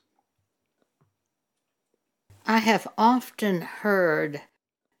I have often heard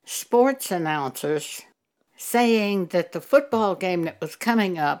sports announcers saying that the football game that was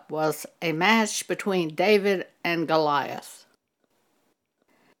coming up was a match between David and Goliath.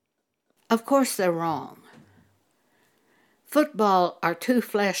 Of course, they're wrong. Football are two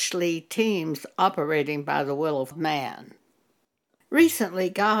fleshly teams operating by the will of man. Recently,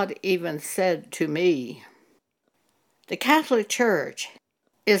 God even said to me, the Catholic Church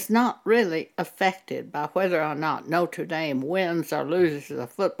is not really affected by whether or not Notre Dame wins or loses a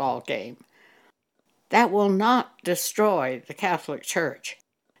football game. That will not destroy the Catholic Church.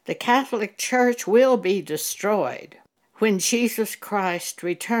 The Catholic Church will be destroyed when Jesus Christ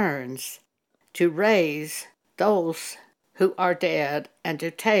returns to raise those who are dead and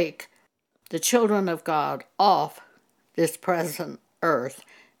to take the children of God off this present earth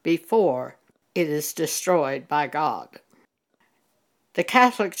before it is destroyed by God. The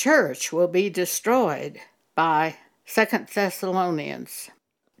Catholic Church will be destroyed by 2 Thessalonians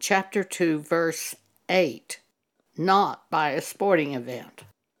chapter 2, verse 8, not by a sporting event.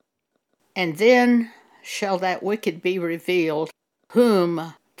 And then shall that wicked be revealed,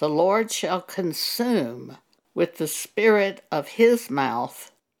 whom the Lord shall consume with the spirit of his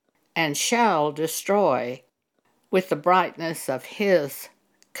mouth, and shall destroy with the brightness of his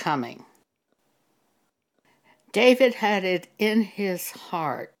coming. David had it in his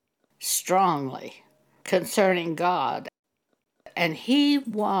heart strongly concerning God, and he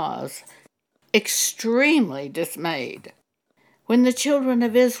was extremely dismayed when the children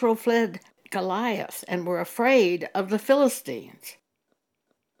of Israel fled Goliath and were afraid of the Philistines.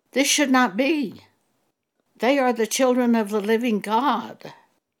 This should not be. They are the children of the living God.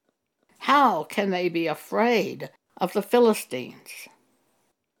 How can they be afraid of the Philistines?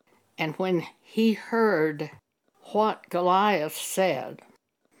 And when he heard what Goliath said,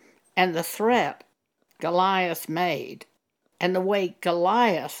 and the threat Goliath made, and the way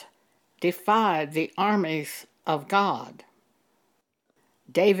Goliath defied the armies of God,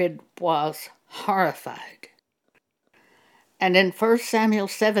 David was horrified. And in 1 Samuel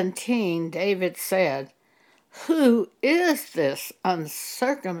 17, David said, "Who is this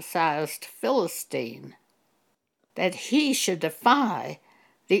uncircumcised Philistine, that he should defy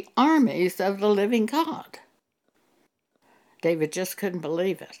the armies of the living God?" David just couldn't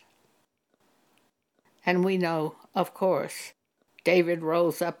believe it. And we know, of course, David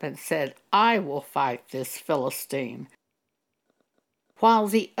rose up and said, "I will fight this Philistine." While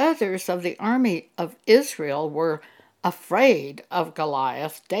the others of the army of Israel were afraid of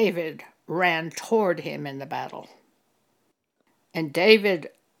Goliath, David ran toward him in the battle. And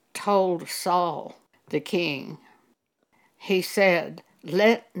David told Saul, the king, he said,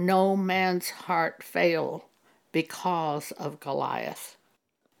 "Let no man's heart fail because of Goliath.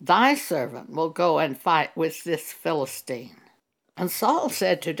 Thy servant will go and fight with this Philistine." And Saul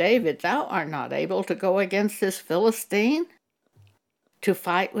said to David, "Thou art not able to go against this Philistine, to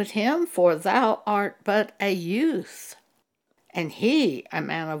fight with him, for thou art but a youth, and he a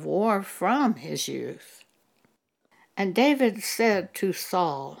man of war from his youth." And David said to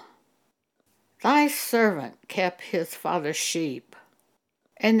Saul, "Thy servant kept his father's sheep,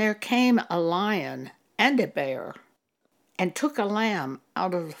 and there came a lion and a bear, and took a lamb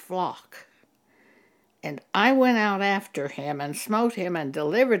out of the flock. And I went out after him, and smote him, and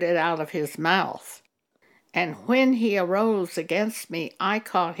delivered it out of his mouth. And when he arose against me, I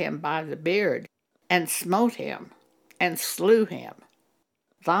caught him by the beard, and smote him, and slew him.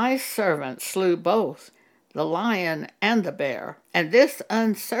 Thy servant slew both the lion and the bear, and this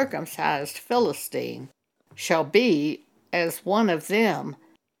uncircumcised Philistine shall be as one of them,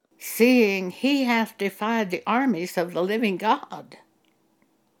 seeing he hath defied the armies of the living God."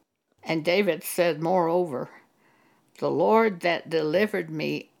 And David said, "Moreover, the Lord that delivered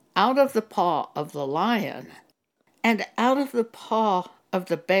me out of the paw of the lion and out of the paw of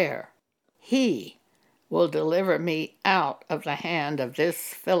the bear, he will deliver me out of the hand of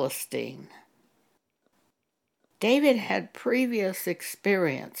this Philistine." David had previous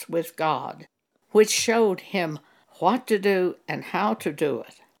experience with God, which showed him what to do and how to do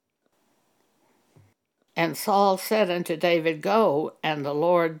it. And Saul said unto David, "Go, and the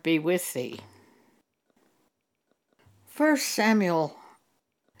Lord be with thee." 1 Samuel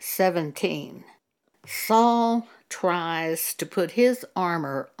 17. Saul tries to put his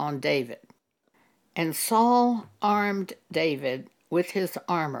armor on David. And Saul armed David with his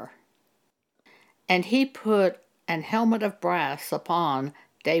armor. And he put an helmet of brass upon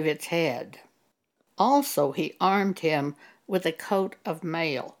David's head. Also he armed him with a coat of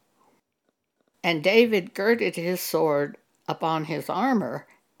mail. And David girded his sword upon his armor,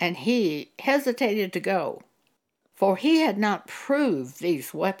 and he hesitated to go. for he had not proved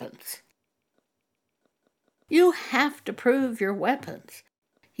these weapons. You have to prove your weapons.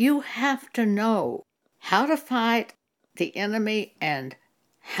 You have to know how to fight the enemy and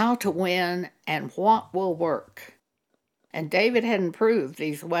how to win and what will work. And David hadn't proved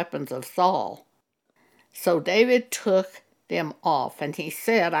these weapons of Saul. So David took them off, and he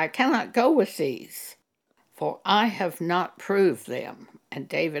said, I cannot go with these, for I have not proved them. And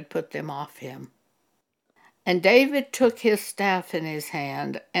David put them off him. And David took his staff in his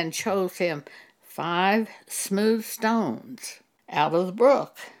hand and chose him 5 smooth stones out of the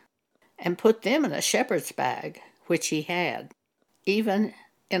brook, and put them in a shepherd's bag, which he had, even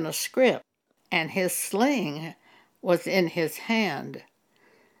in a scrip, and his sling was in his hand,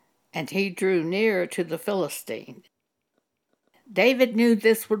 and he drew near to the Philistine. David knew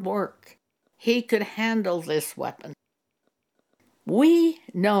this would work. He could handle this weapon. We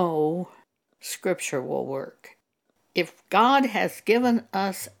know Scripture will work. If God has given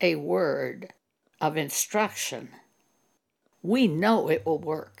us a word of instruction, we know it will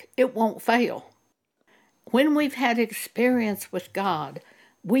work. It won't fail. When we've had experience with God,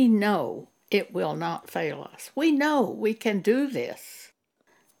 we know it will not fail us. We know we can do this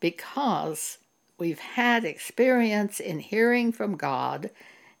because we've had experience in hearing from God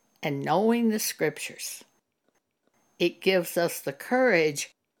and knowing the Scriptures. It gives us the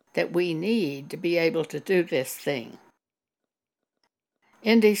courage that we need to be able to do this thing.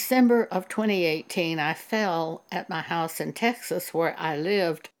 In December of 2018, I fell at my house in Texas where I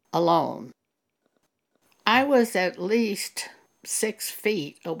lived alone. I was at least 6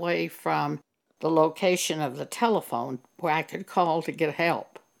 feet away from the location of the telephone where I could call to get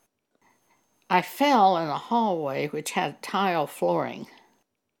help. I fell in a hallway which had tile flooring.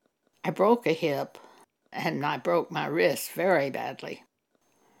 I broke a hip, and I broke my wrist very badly.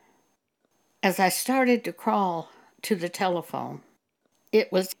 As I started to crawl to the telephone,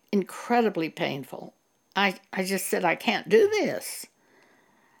 it was incredibly painful. I just said, I can't do this.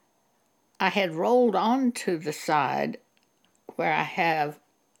 I had rolled onto the side where I have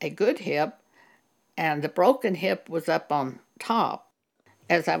a good hip, and the broken hip was up on top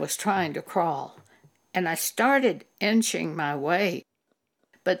as I was trying to crawl. And I started inching my way.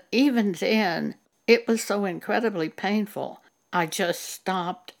 But even then, it was so incredibly painful, I just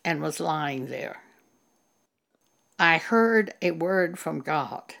stopped and was lying there. I heard a word from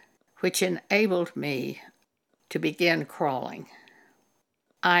God, which enabled me to begin crawling.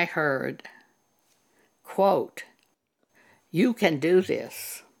 I heard, quote, "You can do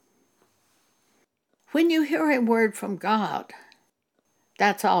this." When you hear a word from God,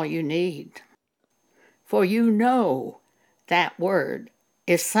 that's all you need. For you know that word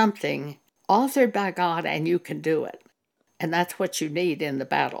is something authored by God and you can do it. And that's what you need in the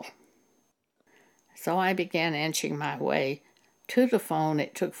battle. So I began inching my way to the phone.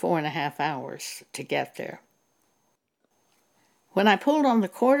 It took 4.5 hours to get there. When I pulled on the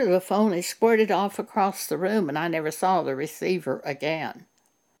cord of the phone, it squirted off across the room and I never saw the receiver again.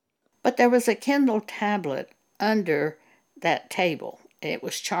 But there was a Kindle tablet under that table. It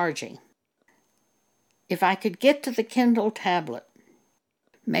was charging. If I could get to the Kindle tablet,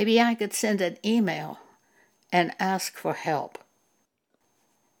 maybe I could send an email and ask for help.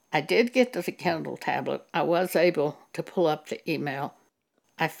 I did get to the Kindle tablet. I was able to pull up the email.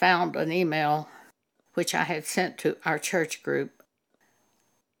 I found an email which I had sent to our church group,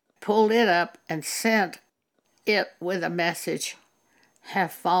 pulled it up and sent it with a message,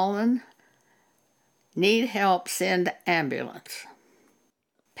 "Have fallen, need help, send ambulance."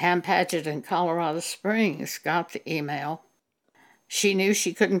 Pam Paget in Colorado Springs got the email. She knew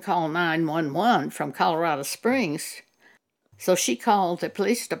she couldn't call 911 from Colorado Springs, so she called the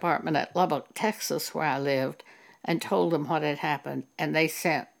police department at Lubbock, Texas, where I lived, and told them what had happened, and they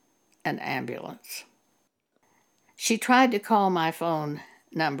sent an ambulance. She tried to call my phone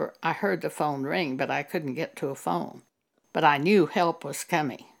number. I heard the phone ring, but I couldn't get to a phone. But I knew help was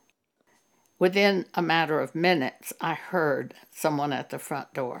coming. Within a matter of minutes, I heard someone at the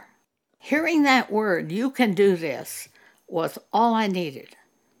front door. Hearing that word, "You can do this," was all I needed.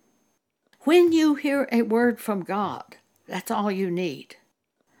 When you hear a word from God, that's all you need.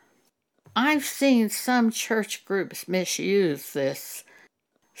 I've seen some church groups misuse this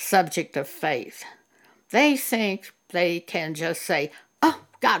subject of faith. They think they can just say, "Oh,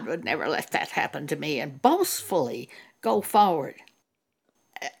 God would never let that happen to me," and boastfully go forward.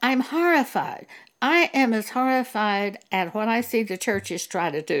 I'm horrified. I am as horrified at what I see the churches try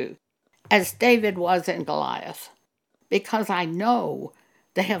to do as David was in Goliath, because I know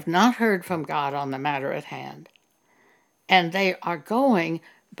they have not heard from God on the matter at hand, and they are going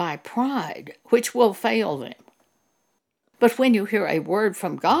by pride, which will fail them. But when you hear a word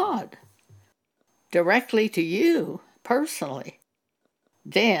from God directly to you personally,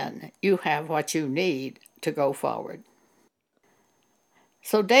 then you have what you need to go forward.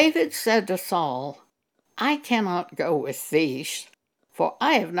 So David said to Saul, I cannot go with these, for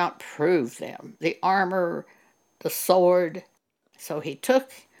I have not proved them, the armor, the sword. So he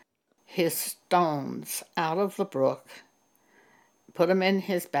took his stones out of the brook, put them in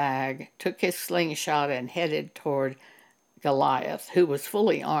his bag, took his slingshot, and headed toward Goliath, who was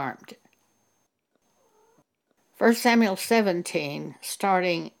fully armed. 1 Samuel 17,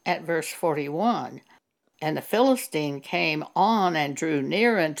 starting at verse 41, and the Philistine came on and drew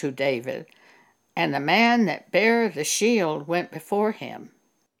near unto David, and the man that bare the shield went before him.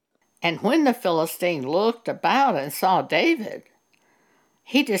 And when the Philistine looked about and saw David,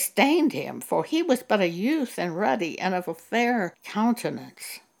 he disdained him, for he was but a youth and ruddy and of a fair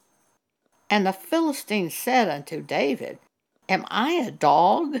countenance. And the Philistine said unto David, Am I a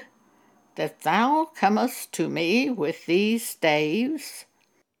dog, that thou comest to me with these staves?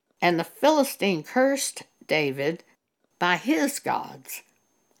 And the Philistine cursed David by his gods.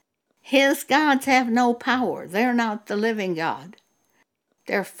 His gods have no power. They're not the living God.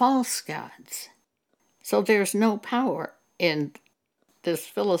 They're false gods. So there's no power in this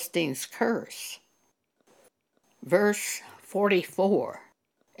Philistine's curse. Verse 44,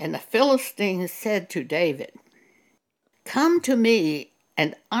 and the Philistine said to David, Come to me,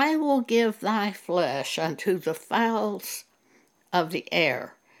 and I will give thy flesh unto the fowls of the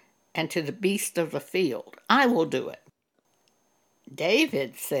air, and to the beasts of the field. I will do it.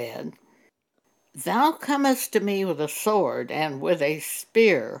 David said, Thou comest to me with a sword, and with a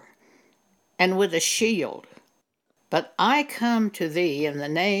spear, and with a shield. But I come to thee in the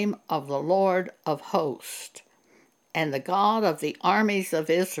name of the Lord of hosts, and the God of the armies of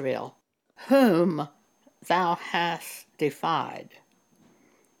Israel, whom thou hast defied.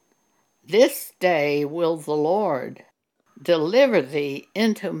 This day will the Lord deliver thee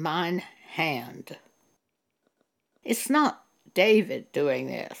into mine hand. It's not David doing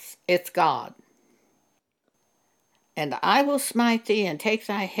this, it's God. And I will smite thee and take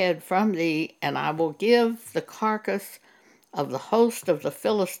thy head from thee, and I will give the carcass of the host of the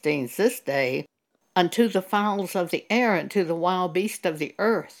Philistines this day unto the fowls of the air and to the wild beasts of the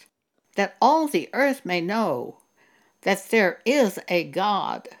earth, that all the earth may know that there is a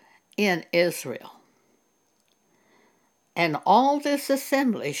God in Israel. And all this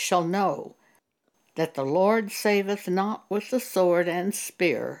assembly shall know that the Lord saveth not with the sword and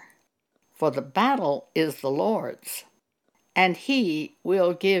spear, for the battle is the Lord's, and he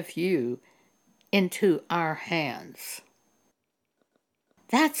will give you into our hands.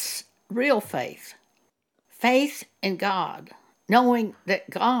 That's real faith. Faith in God, knowing that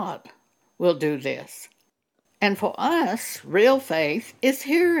God will do this. And for us, real faith is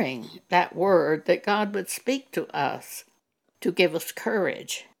hearing that word that God would speak to us to give us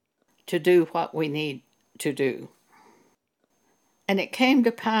courage to do what we need to do. And it came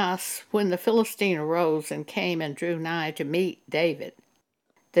to pass, when the Philistine arose and came and drew nigh to meet David,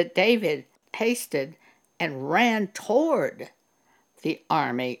 that David hasted and ran toward the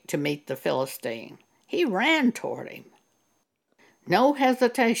army to meet the Philistine. He ran toward him. No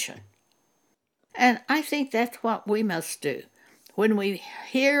hesitation. And I think that's what we must do. When we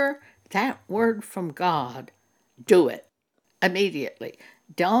hear that word from God, do it immediately.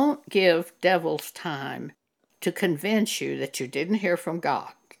 Don't give devils time to convince you that you didn't hear from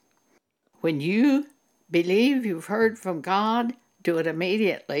God. When you believe you've heard from God, do it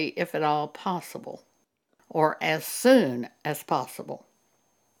immediately if at all possible, or as soon as possible.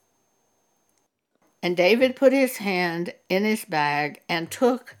 And David put his hand in his bag and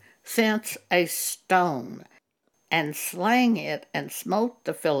took thence a stone, and slang it, and smote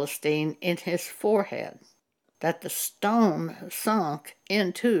the Philistine in his forehead, that the stone sunk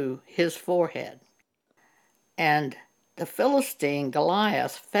into his forehead. And the Philistine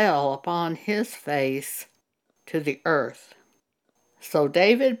Goliath fell upon his face to the earth. So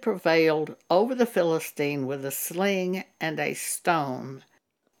David prevailed over the Philistine with a sling and a stone,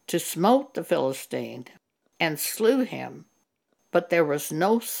 to smote the Philistine, and slew him. But there was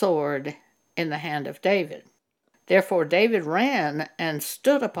no sword in the hand of David. Therefore David ran and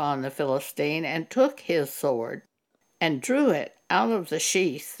stood upon the Philistine, and took his sword, and drew it out of the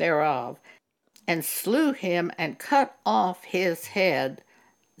sheath thereof, and slew him, and cut off his head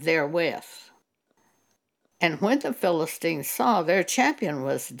therewith. And when the Philistines saw their champion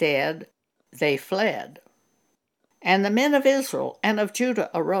was dead, they fled. And the men of Israel and of Judah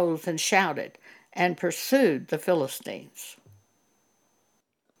arose and shouted, and pursued the Philistines.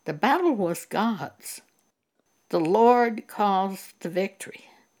 The battle was God's. The Lord calls the victory.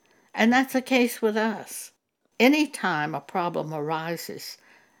 And that's the case with us. Anytime a problem arises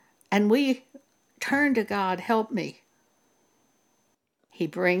and we turn to God, help me, He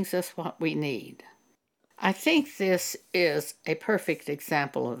brings us what we need. I think this is a perfect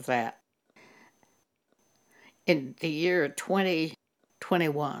example of that. In the year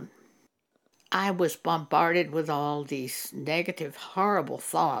 2021, I was bombarded with all these negative, horrible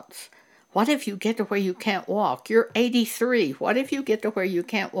thoughts. What if you get to where you can't walk? You're 83. What if you get to where you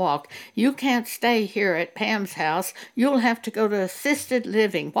can't walk? You can't stay here at Pam's house. You'll have to go to assisted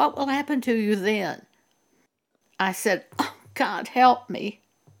living. What will happen to you then? I said, oh, God, help me.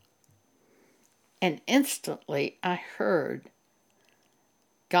 And instantly I heard,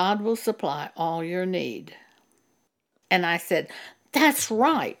 God will supply all your need. And I said, that's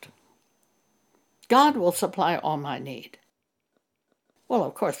right. God will supply all my need. Well,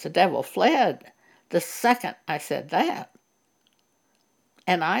 of course, the devil fled the second I said that.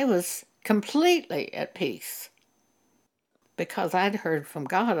 And I was completely at peace because I'd heard from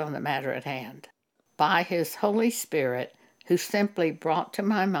God on the matter at hand by His Holy Spirit, who simply brought to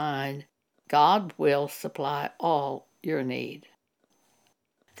my mind, God will supply all your need.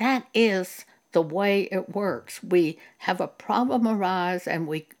 That is the way it works. We have a problem arise and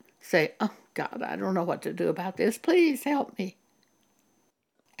we say, oh, God, I don't know what to do about this. Please help me.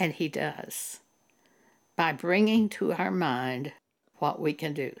 And He does, by bringing to our mind what we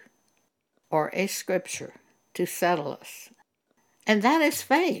can do, or a scripture to settle us. And that is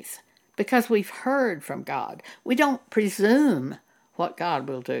faith, because we've heard from God. We don't presume what God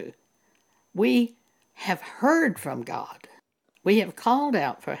will do. We have heard from God. We have called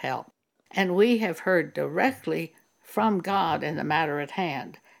out for help, and we have heard directly from God in the matter at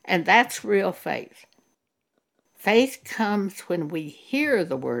hand. And that's real faith. Faith comes when we hear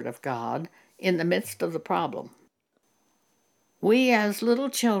the word of God in the midst of the problem. We as little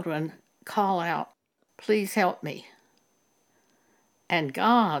children call out, please help me. And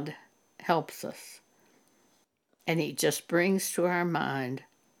God helps us. And He just brings to our mind,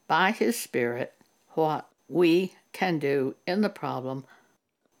 by His Spirit, what we can do in the problem,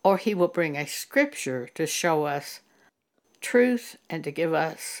 or He will bring a scripture to show us truth and to give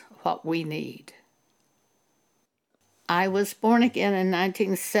us what we need. I was born again in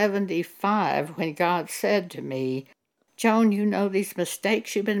 1975 when God said to me, Joan, you know these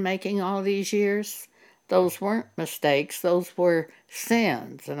mistakes you've been making all these years? Those weren't mistakes, those were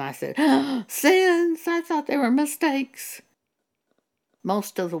sins. And I said, oh, sins? I thought they were mistakes.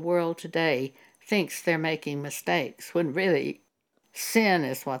 Most of the world today thinks they're making mistakes, when really sin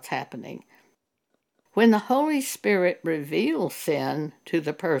is what's happening. When the Holy Spirit reveals sin to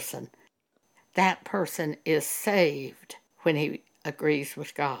the person, that person is saved when he agrees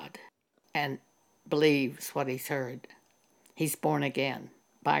with God and believes what he's heard. He's born again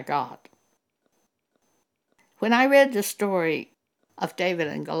by God. When I read the story of David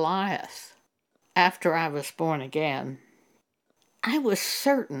and Goliath after I was born again, I was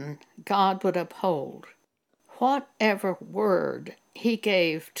certain God would uphold whatever word He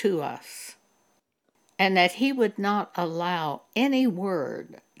gave to us, and that He would not allow any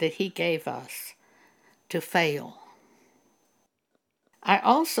word that He gave us to fail. I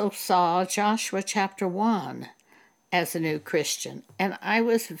also saw Joshua chapter 1 as a new Christian, and I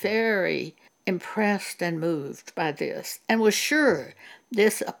was very impressed and moved by this, and was sure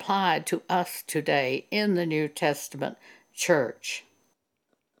this applied to us today in the New Testament church.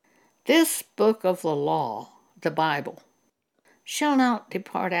 This book of the law, the Bible, shall not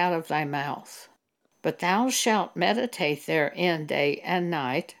depart out of thy mouth, but thou shalt meditate therein day and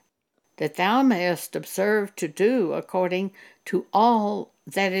night, that thou mayest observe to do according to all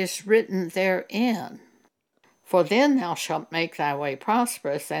that is written therein. For then thou shalt make thy way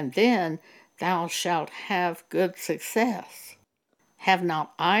prosperous, and then thou shalt have good success. Have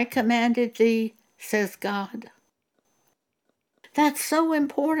not I commanded thee, says God? That's so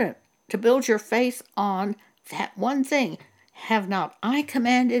important, to build your faith on that one thing. Have not I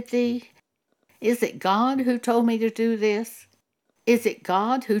commanded thee? Is it God who told me to do this? Is it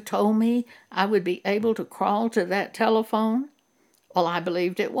God who told me I would be able to crawl to that telephone? Well, I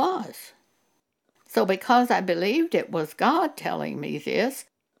believed it was. So because I believed it was God telling me this,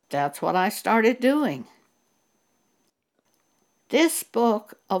 that's what I started doing. This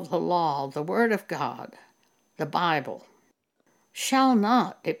book of the law, the Word of God, the Bible, shall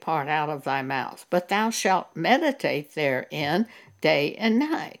not depart out of thy mouth, but thou shalt meditate therein day and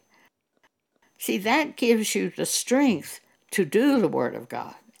night. See, that gives you the strength to do the Word of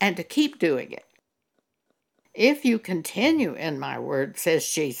God and to keep doing it. If you continue in my word, says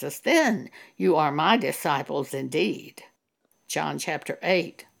Jesus, then you are my disciples indeed. John chapter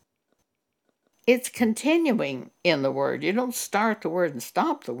 8. It's continuing in the word. You don't start the word and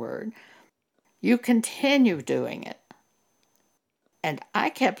stop the word. You continue doing it. And I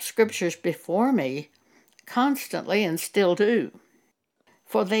kept scriptures before me constantly and still do.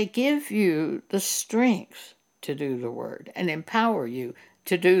 For they give you the strength to do the word and empower you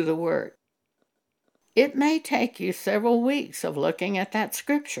to do the word. It may take you several weeks of looking at that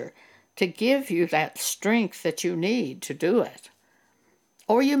scripture to give you that strength that you need to do it.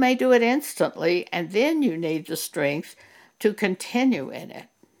 Or you may do it instantly, and then you need the strength to continue in it.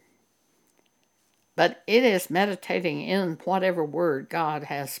 But it is meditating in whatever word God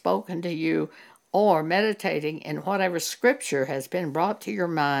has spoken to you, or meditating in whatever scripture has been brought to your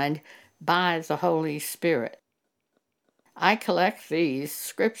mind by the Holy Spirit. I collect these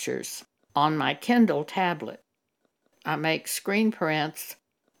scriptures on my Kindle tablet. I make screen prints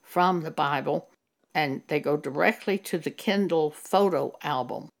from the Bible, and they go directly to the Kindle photo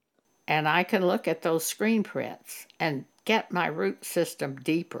album. And I can look at those screen prints and get my root system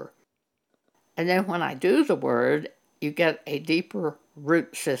deeper. And then when I do the word, you get a deeper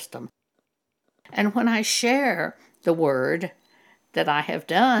root system. And when I share the word that I have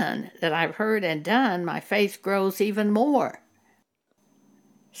done, that I've heard and done, my faith grows even more.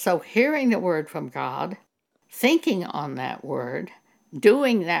 So hearing the word from God, thinking on that word,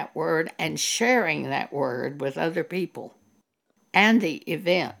 doing that word, and sharing that word with other people, and the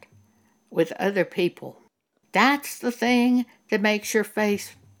event with other people, that's the thing that makes your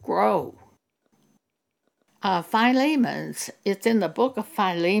faith grow. Philemons, it's in the book of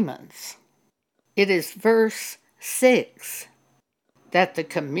Philemons. It is verse 6, that the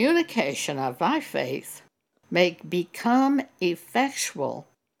communication of thy faith may become effectual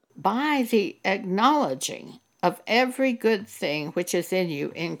by the acknowledging of every good thing which is in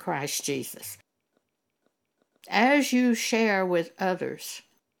you in Christ Jesus. As you share with others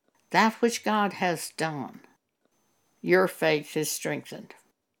that which God has done, your faith is strengthened.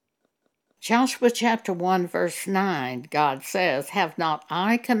 Joshua chapter 1 verse 9, God says, have not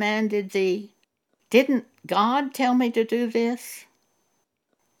I commanded thee? Didn't God tell me to do this?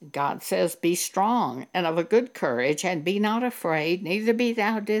 God says, be strong and of a good courage, and be not afraid, neither be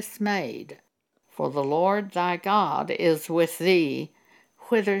thou dismayed. For the Lord thy God is with thee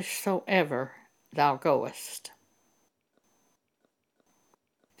whithersoever thou goest.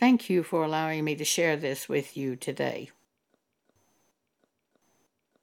 Thank you for allowing me to share this with you today.